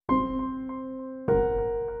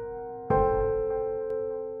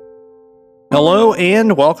Hello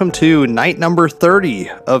and welcome to night number 30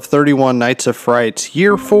 of 31 Nights of Fright,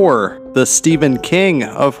 year 4, the Stephen King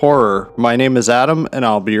of horror. My name is Adam and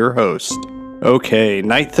I'll be your host. Okay,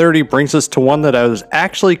 night 30 brings us to one that I was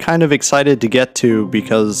actually kind of excited to get to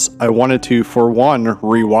because I wanted to, for one,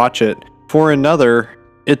 rewatch it. For another,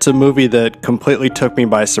 it's a movie that completely took me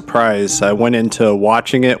by surprise. I went into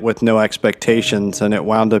watching it with no expectations and it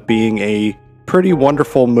wound up being a pretty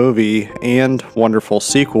wonderful movie and wonderful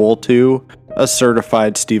sequel to a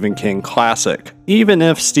certified Stephen King classic. Even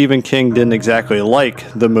if Stephen King didn't exactly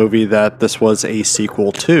like the movie that this was a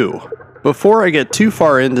sequel to. Before I get too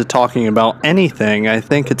far into talking about anything, I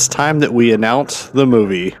think it's time that we announce the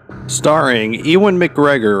movie. Starring Ewan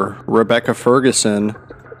McGregor, Rebecca Ferguson,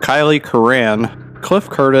 Kylie Curran, Cliff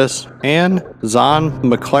Curtis, and Zahn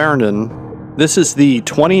McClarnon. This is the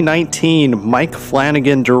 2019 Mike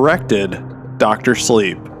Flanagan directed Dr.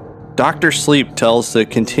 Sleep. Dr. Sleep tells the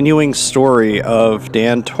continuing story of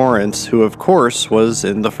Dan Torrance, who of course was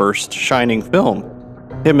in the first Shining film.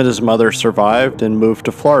 Him and his mother survived and moved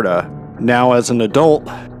to Florida. Now as an adult,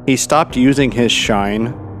 he stopped using his shine.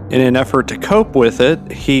 In an effort to cope with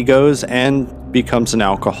it, he goes and becomes an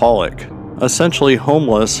alcoholic. Essentially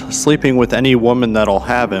homeless, sleeping with any woman that'll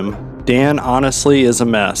have him. Dan honestly is a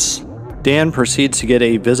mess. Dan proceeds to get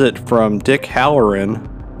a visit from Dick Hallorann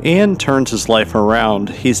and turns his life around.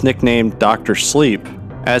 He's nicknamed Dr. Sleep,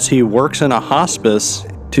 as he works in a hospice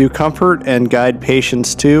to comfort and guide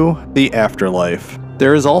patients to the afterlife.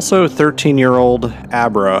 There is also 13-year-old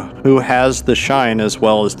Abra, who has the shine as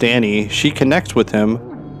well as Danny. She connects with him,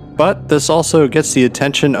 but this also gets the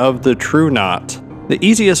attention of the True Knot. The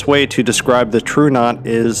easiest way to describe the True Knot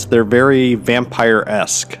is they're very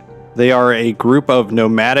vampire-esque. They are a group of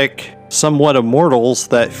nomadic, somewhat immortals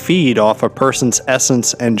that feed off a person's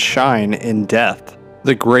essence and shine in death.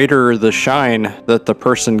 The greater the shine that the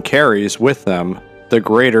person carries with them, the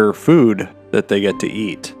greater food that they get to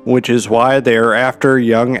eat, which is why they are after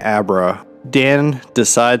young Abra. Dan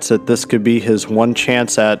decides that this could be his one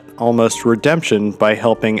chance at almost redemption by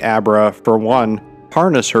helping Abra, for one,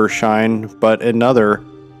 harness her shine, but another,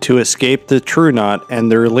 to escape the True Knot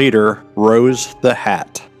and their leader, Rose the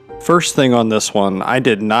Hat. First thing on this one, I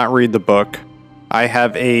did not read the book. I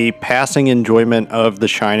have a passing enjoyment of The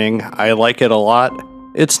Shining. I like it a lot.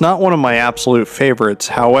 It's not one of my absolute favorites,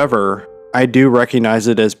 however, I do recognize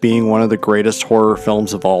it as being one of the greatest horror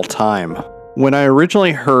films of all time. When I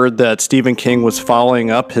originally heard that Stephen King was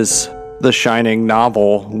following up his The Shining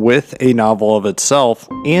novel with a novel of itself,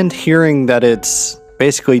 and hearing that it's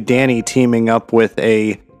basically Danny teaming up with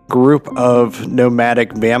a group of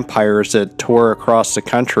nomadic vampires that tour across the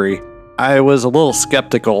country, I was a little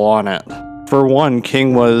skeptical on it. For one,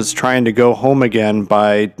 King was trying to go home again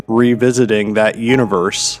by revisiting that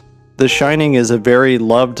universe. The Shining is a very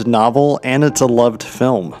loved novel and it's a loved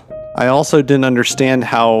film. I also didn't understand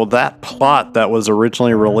how that plot that was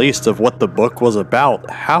originally released of what the book was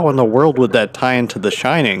about, how in the world would that tie into The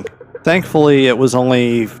Shining? Thankfully, it was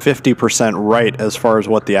only 50% right as far as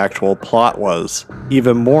what the actual plot was.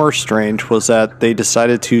 Even more strange was that they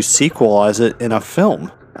decided to sequelize it in a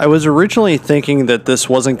film. I was originally thinking that this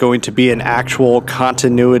wasn't going to be an actual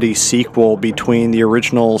continuity sequel between the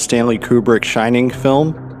original Stanley Kubrick Shining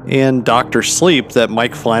film and Dr. Sleep that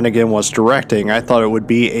Mike Flanagan was directing. I thought it would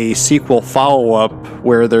be a sequel follow-up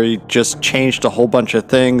where they just changed a whole bunch of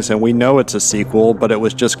things and we know it's a sequel, but it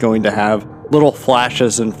was just going to have little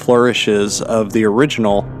flashes and flourishes of the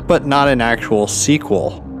original, but not an actual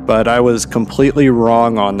sequel. But I was completely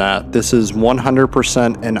wrong on that. This is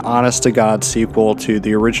 100% an honest-to-God sequel to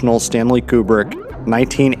the original Stanley Kubrick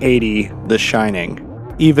 1980 The Shining.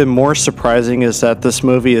 Even more surprising is that this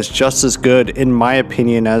movie is just as good, in my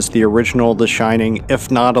opinion, as the original The Shining,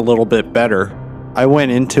 if not a little bit better. I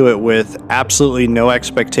went into it with absolutely no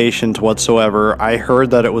expectations whatsoever. I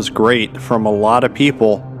heard that it was great from a lot of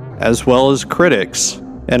people, as well as critics,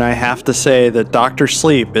 and I have to say that Dr.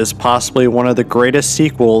 Sleep is possibly one of the greatest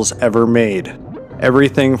sequels ever made.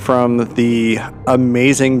 Everything from the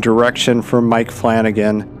amazing direction from Mike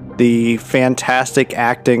Flanagan, the fantastic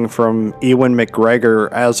acting from Ewan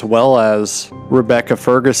McGregor, as well as Rebecca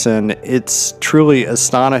Ferguson, it's truly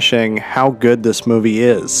astonishing how good this movie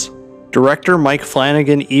is. Director Mike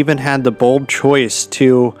Flanagan even had the bold choice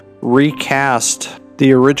to recast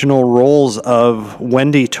the original roles of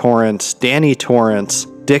Wendy Torrance, Danny Torrance,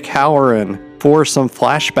 Dick Hallorann for some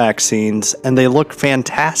flashback scenes, and they look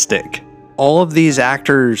fantastic. All of these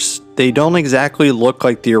actors, they don't exactly look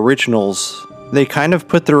like the originals. They kind of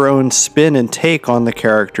put their own spin and take on the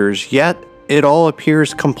characters, yet it all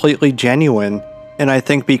appears completely genuine And I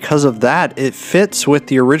think because of that, it fits with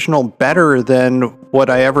the original better than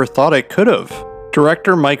what I ever thought it could have.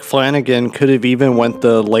 Director Mike Flanagan could have even went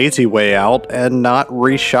the lazy way out and not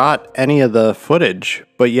reshot any of the footage,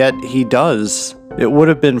 but yet he does. It would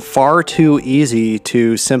have been far too easy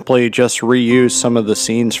to simply just reuse some of the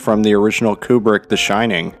scenes from the original Kubrick The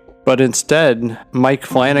Shining. But instead, Mike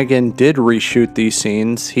Flanagan did reshoot these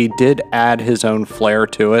scenes, he did add his own flair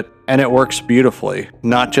to it, and it works beautifully,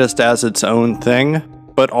 not just as its own thing,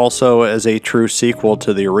 but also as a true sequel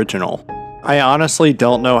to the original. I honestly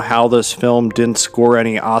don't know how this film didn't score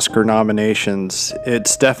any Oscar nominations.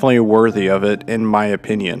 It's definitely worthy of it, in my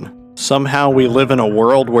opinion. Somehow we live in a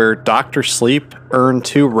world where Dr. Sleep earned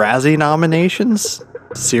 2 Razzie nominations?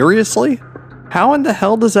 Seriously? How in the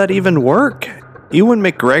hell does that even work? Ewan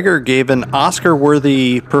McGregor gave an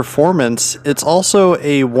Oscar-worthy performance. It's also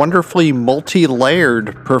a wonderfully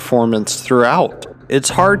multi-layered performance throughout. It's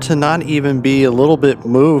hard to not even be a little bit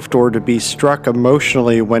moved or to be struck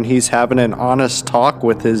emotionally when he's having an honest talk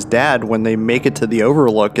with his dad when they make it to the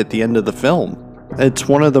Overlook at the end of the film. It's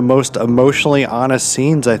one of the most emotionally honest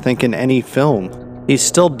scenes, I think, in any film. He's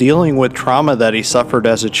still dealing with trauma that he suffered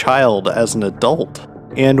as a child, as an adult.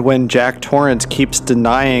 And when Jack Torrance keeps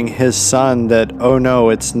denying his son that, oh no,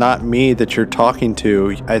 it's not me that you're talking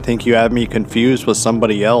to, I think you have me confused with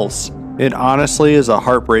somebody else. It honestly is a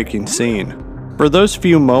heartbreaking scene. For those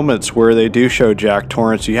few moments where they do show Jack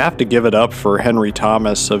Torrance, you have to give it up for Henry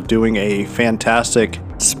Thomas of doing a fantastic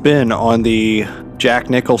spin on the Jack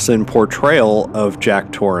Nicholson portrayal of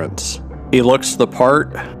Jack Torrance. He looks the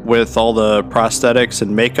part with all the prosthetics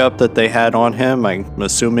and makeup that they had on him. I'm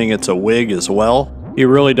assuming it's a wig as well. He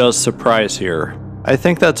really does surprise here. I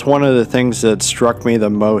think that's one of the things that struck me the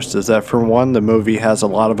most, is that for one, the movie has a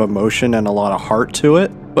lot of emotion and a lot of heart to it,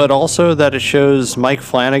 but also that it shows Mike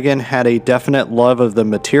Flanagan had a definite love of the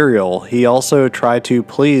material. He also tried to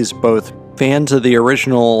please both fans of the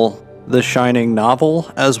original The Shining novel,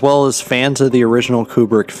 as well as fans of the original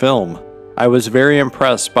Kubrick film. I was very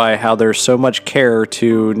impressed by how there's so much care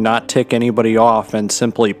to not tick anybody off and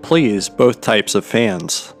simply please both types of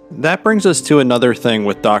fans. That brings us to another thing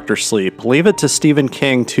with Dr. Sleep. Leave it to Stephen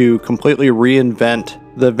King to completely reinvent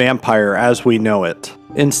the vampire as we know it.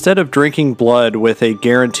 Instead of drinking blood with a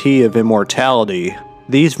guarantee of immortality,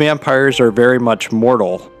 these vampires are very much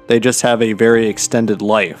mortal. They just have a very extended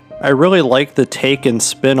life. I really like the take and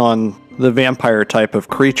spin on the vampire type of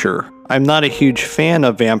creature. I'm not a huge fan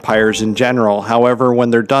of vampires in general, however, when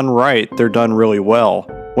they're done right, they're done really well.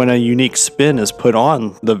 When a unique spin is put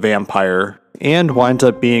on the vampire, and winds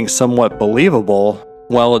up being somewhat believable,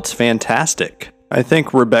 well, it's fantastic. I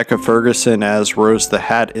think Rebecca Ferguson as Rose the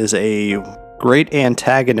Hat is a great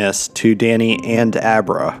antagonist to Danny and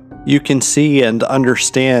Abra. You can see and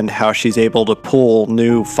understand how she's able to pull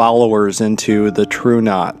new followers into the True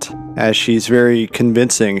Knot, as she's very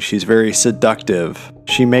convincing, she's very seductive.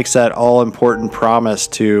 She makes that all-important promise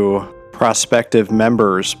to prospective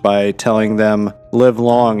members by telling them, live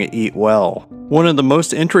long, eat well. One of the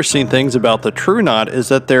most interesting things about the True Knot is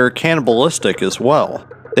that they're cannibalistic as well.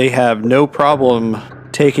 They have no problem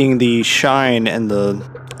taking the shine and the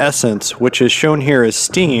essence, which is shown here as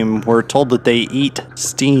steam. We're told that they eat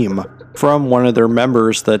steam from one of their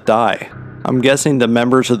members that die. I'm guessing the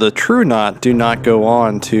members of the True Knot do not go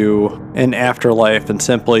on to an afterlife and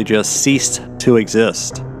simply just cease to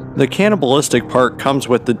exist. The cannibalistic part comes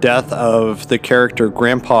with the death of the character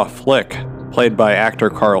Grandpa Flick, played by actor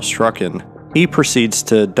Carl Strucken. He proceeds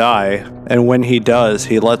to die, and when he does,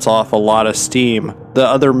 he lets off a lot of steam. The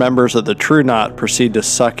other members of the True Knot proceed to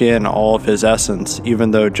suck in all of his essence,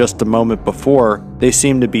 even though just a moment before, they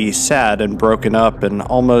seem to be sad and broken up and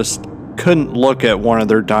almost couldn't look at one of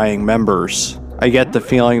their dying members. I get the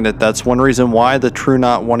feeling that that's one reason why the True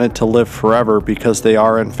Knot wanted to live forever, because they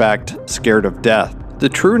are in fact scared of death. The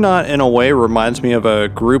True Knot in a way reminds me of a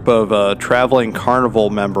group of traveling carnival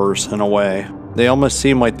members in a way. They almost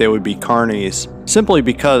seem like they would be carnies, simply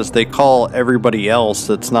because they call everybody else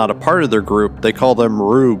that's not a part of their group, they call them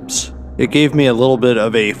rubes. It gave me a little bit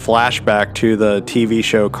of a flashback to the TV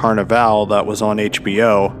show Carnival that was on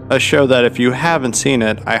HBO, a show that if you haven't seen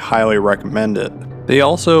it, I highly recommend it. They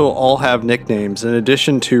also all have nicknames. In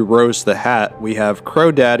addition to Rose the Hat, we have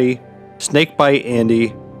Crow Daddy, Snakebite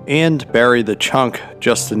Andy, and Barry the Chunk,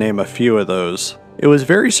 just to name a few of those. It was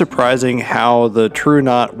very surprising how the True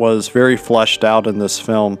Knot was very fleshed out in this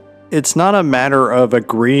film. It's not a matter of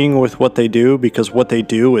agreeing with what they do, because what they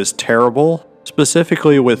do is terrible.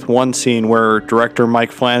 Specifically with one scene where director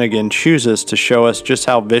Mike Flanagan chooses to show us just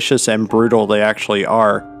how vicious and brutal they actually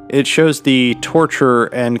are. It shows the torture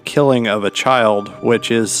and killing of a child,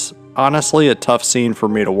 which is honestly a tough scene for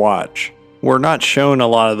me to watch. We're not shown a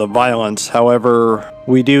lot of the violence, however,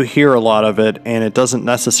 we do hear a lot of it, and it doesn't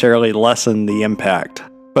necessarily lessen the impact.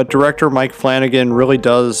 But director Mike Flanagan really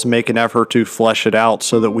does make an effort to flesh it out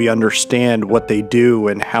so that we understand what they do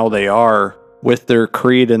and how they are with their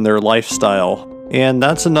creed and their lifestyle. And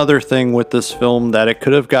that's another thing with this film, that it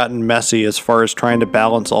could have gotten messy as far as trying to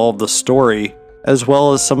balance all of the story, as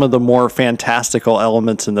well as some of the more fantastical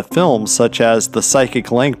elements in the film, such as the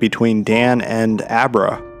psychic link between Dan and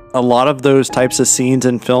Abra. A lot of those types of scenes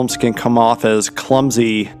in films can come off as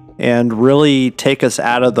clumsy and really take us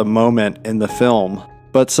out of the moment in the film.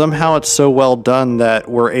 But somehow it's so well done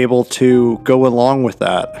that we're able to go along with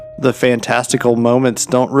that. The fantastical moments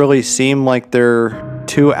don't really seem like they're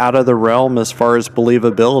too out of the realm as far as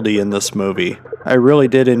believability in this movie. I really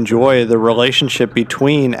did enjoy the relationship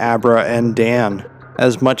between Abra and Dan,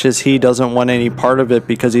 as much as he doesn't want any part of it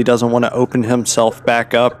because he doesn't want to open himself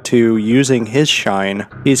back up to using his shine.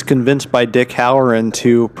 He's convinced by Dick Hallorann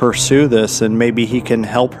to pursue this and maybe he can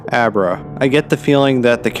help Abra. I get the feeling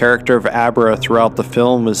that the character of Abra throughout the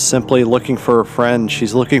film is simply looking for a friend.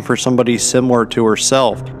 She's looking for somebody similar to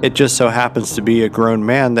herself. It just so happens to be a grown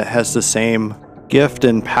man that has the same gift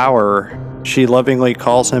and power. She lovingly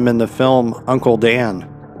calls him in the film Uncle Dan.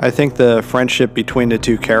 I think the friendship between the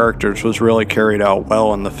two characters was really carried out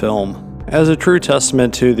well in the film. As a true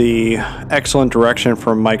testament to the excellent direction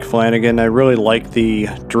from Mike Flanagan, I really like the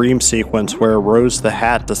dream sequence where Rose the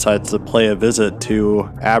Hat decides to pay a visit to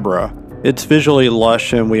Abra. It's visually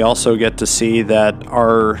lush, and we also get to see that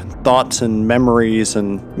our thoughts and memories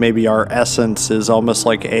and maybe our essence is almost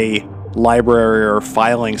like a library or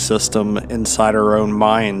filing system inside our own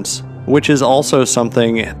minds, which is also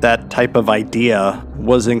something, that type of idea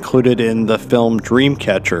was included in the film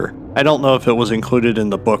Dreamcatcher. I don't know if it was included in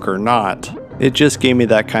the book or not. It just gave me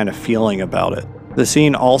that kind of feeling about it. The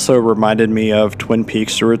scene also reminded me of Twin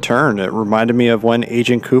Peaks: The Return. It reminded me of when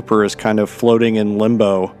Agent Cooper is kind of floating in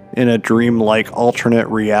limbo in a dream-like alternate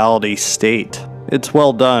reality state. It's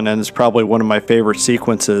well done, and it's probably one of my favorite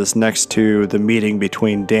sequences next to the meeting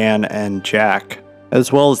between Dan and Jack,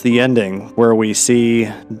 as well as the ending, where we see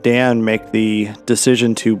Dan make the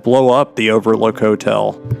decision to blow up the Overlook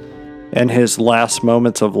Hotel. And his last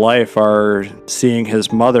moments of life are seeing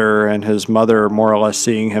his mother, and his mother more or less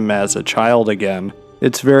seeing him as a child again.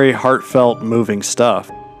 It's very heartfelt, moving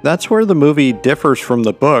stuff. That's where the movie differs from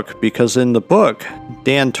the book, because in the book,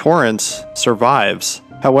 Dan Torrance survives.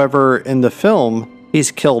 However, in the film,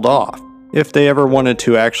 he's killed off. If they ever wanted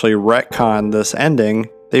to actually retcon this ending,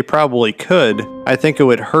 they probably could. I think it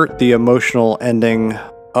would hurt the emotional ending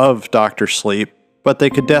of Dr. Sleep, but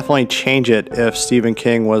they could definitely change it if Stephen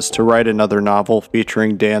King was to write another novel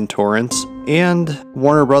featuring Dan Torrance, and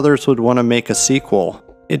Warner Brothers would want to make a sequel.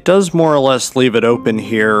 It does more or less leave it open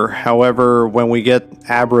here. However, when we get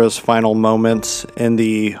Abra's final moments in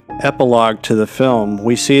the epilogue to the film,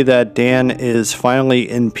 we see that Dan is finally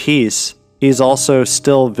in peace. He's also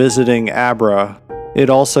still visiting Abra. It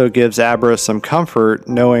also gives Abra some comfort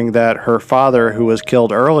knowing that her father, who was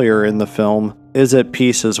killed earlier in the film, is at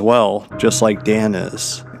peace as well, just like Dan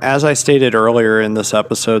is. As I stated earlier in this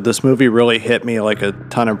episode, this movie really hit me like a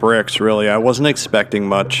ton of bricks, really. I wasn't expecting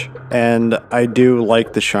much, and I do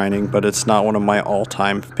like The Shining, but it's not one of my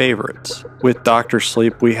all-time favorites. With Dr.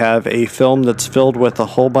 Sleep, we have a film that's filled with a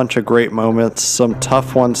whole bunch of great moments, some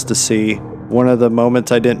tough ones to see. One of the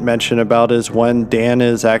moments I didn't mention about is when Dan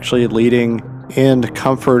is actually leading and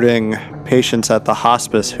comforting patients at the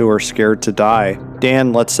hospice who are scared to die.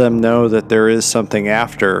 Dan lets them know that there is something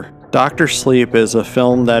after. Dr. Sleep is a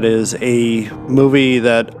film that is a movie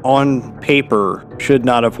that on paper should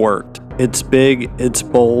not have worked. It's big, it's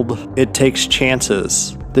bold, it takes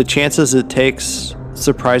chances. The chances it takes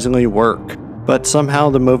surprisingly work, but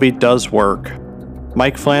somehow the movie does work.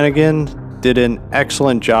 Mike Flanagan did an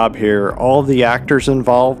excellent job here. All of the actors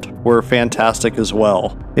involved were fantastic as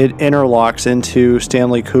well. It interlocks into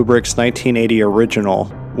Stanley Kubrick's 1980 original,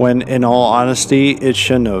 when in all honesty, it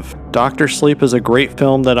shouldn't have. Dr. Sleep is a great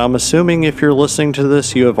film that I'm assuming if you're listening to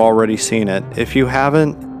this, you have already seen it. If you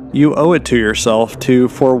haven't, you owe it to yourself to,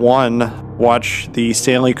 for one, watch the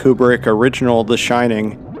Stanley Kubrick original The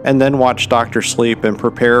Shining, and then watch Dr. Sleep and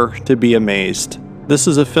prepare to be amazed. This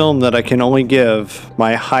is a film that I can only give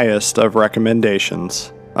my highest of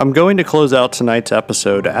recommendations. I'm going to close out tonight's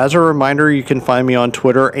episode. As a reminder, you can find me on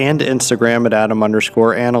Twitter and Instagram at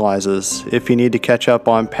Adam_analyzes. If you need to catch up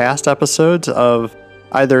on past episodes of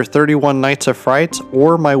either 31 Nights of Frights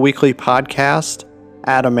or my weekly podcast,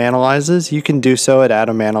 Adam Analyzes, you can do so at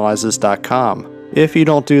adamanalyzes.com. If you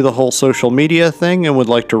don't do the whole social media thing and would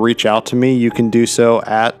like to reach out to me, you can do so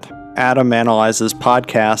at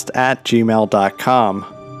adamanalyzespodcast@gmail.com.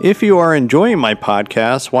 If you are enjoying my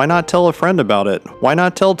podcast, why not tell a friend about it? Why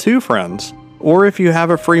not tell 2 friends? Or if you have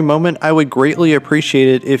a free moment, I would greatly appreciate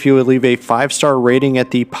it if you would leave a 5-star rating at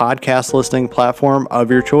the podcast listening platform of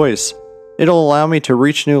your choice. It'll allow me to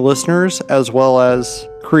reach new listeners as well as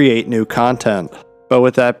create new content. But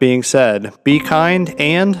with that being said, be kind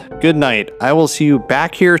and good night. I will see you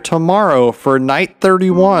back here tomorrow for night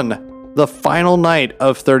 31, the final night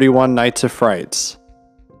of 31 Nights of Frights.